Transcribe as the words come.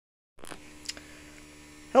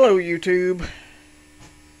Hello YouTube,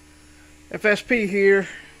 FSP here.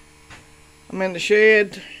 I'm in the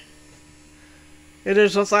shed. It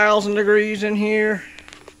is 1,000 degrees in here.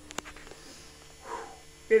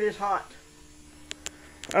 It is hot.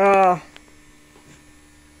 But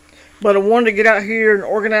I wanted to get out here and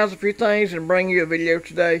organize a few things and bring you a video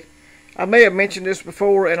today. I may have mentioned this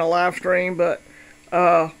before in a live stream, but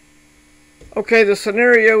okay, the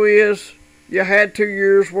scenario is you had 2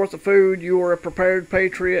 years worth of food, you were a prepared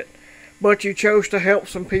patriot, but you chose to help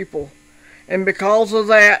some people. And because of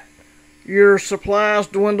that, your supplies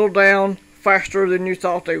dwindled down faster than you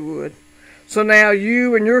thought they would. So now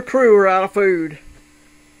you and your crew are out of food.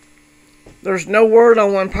 There's no word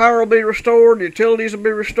on when power will be restored, utilities will be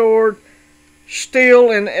restored.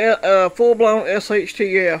 Still in full-blown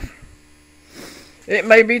SHTF. It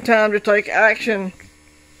may be time to take action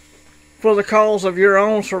for the cause of your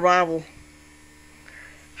own survival.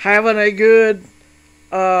 Having a good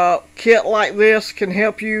kit like this can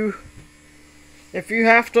help you if you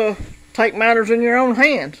have to take matters in your own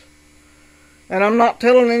hands. And I'm not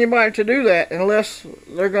telling anybody to do that unless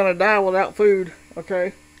they're going to die without food,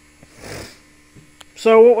 okay?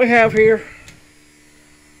 So what we have here,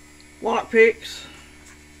 lock picks.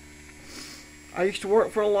 I used to work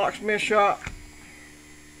for a locksmith shop.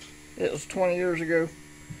 It was 20 years ago.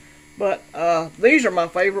 But these are my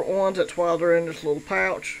favorite ones. That's why they're in this little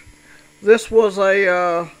pouch. This was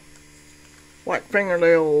a like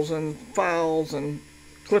fingernails and files and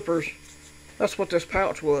clippers. That's what this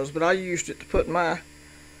pouch was. But I used it to put my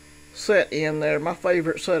set in there. My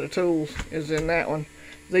favorite set of tools is in that one.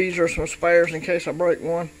 These are some spares in case I break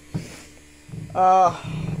one.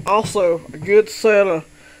 Also, a good set of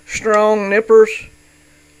strong nippers.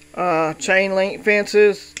 Chain link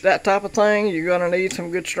fences, that type of thing. You're going to need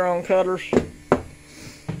some good strong cutters.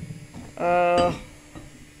 A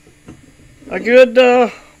good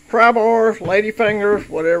pry bar, ladyfinger,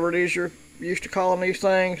 whatever it is you're used to calling these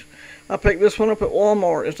things. I picked this one up at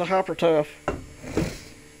Walmart. It's a Hyper Tough.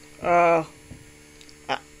 I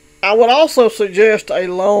would also suggest a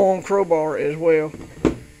long crowbar as well.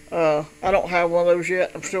 I don't have one of those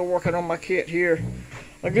yet. I'm still working on my kit here.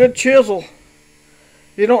 A good chisel.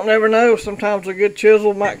 You don't never know. Sometimes a good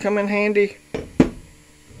chisel might come in handy.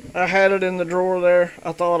 I had it in the drawer there.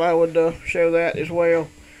 I thought I would show that as well.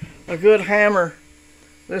 A good hammer.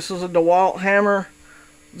 This is a DeWalt hammer.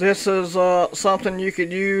 This is something you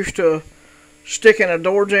could use to stick in a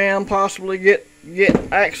door jamb, possibly get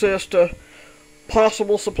access to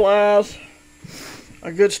possible supplies.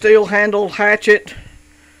 A good steel handled hatchet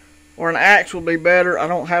or an axe would be better. I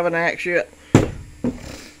don't have an axe yet.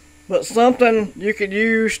 But something you could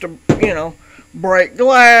use to, you know, break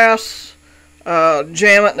glass,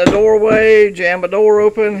 jam it in the doorway, jam a door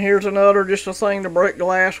open. Here's another, just a thing to break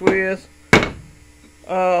glass with.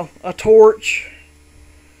 A torch.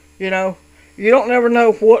 You know, you don't never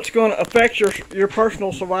know what's going to affect your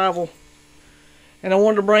personal survival. And I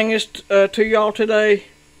wanted to bring this to y'all today.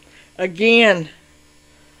 Again,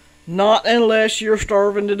 not unless you're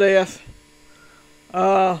starving to death.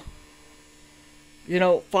 You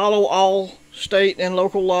know, follow all state and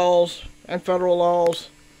local laws and federal laws.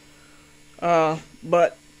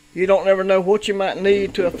 But you don't never know what you might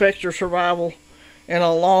need to affect your survival in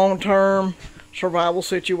a long-term survival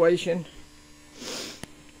situation.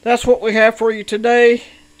 That's what we have for you today.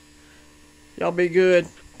 Y'all be good.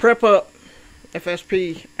 Prep up.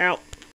 FSP out.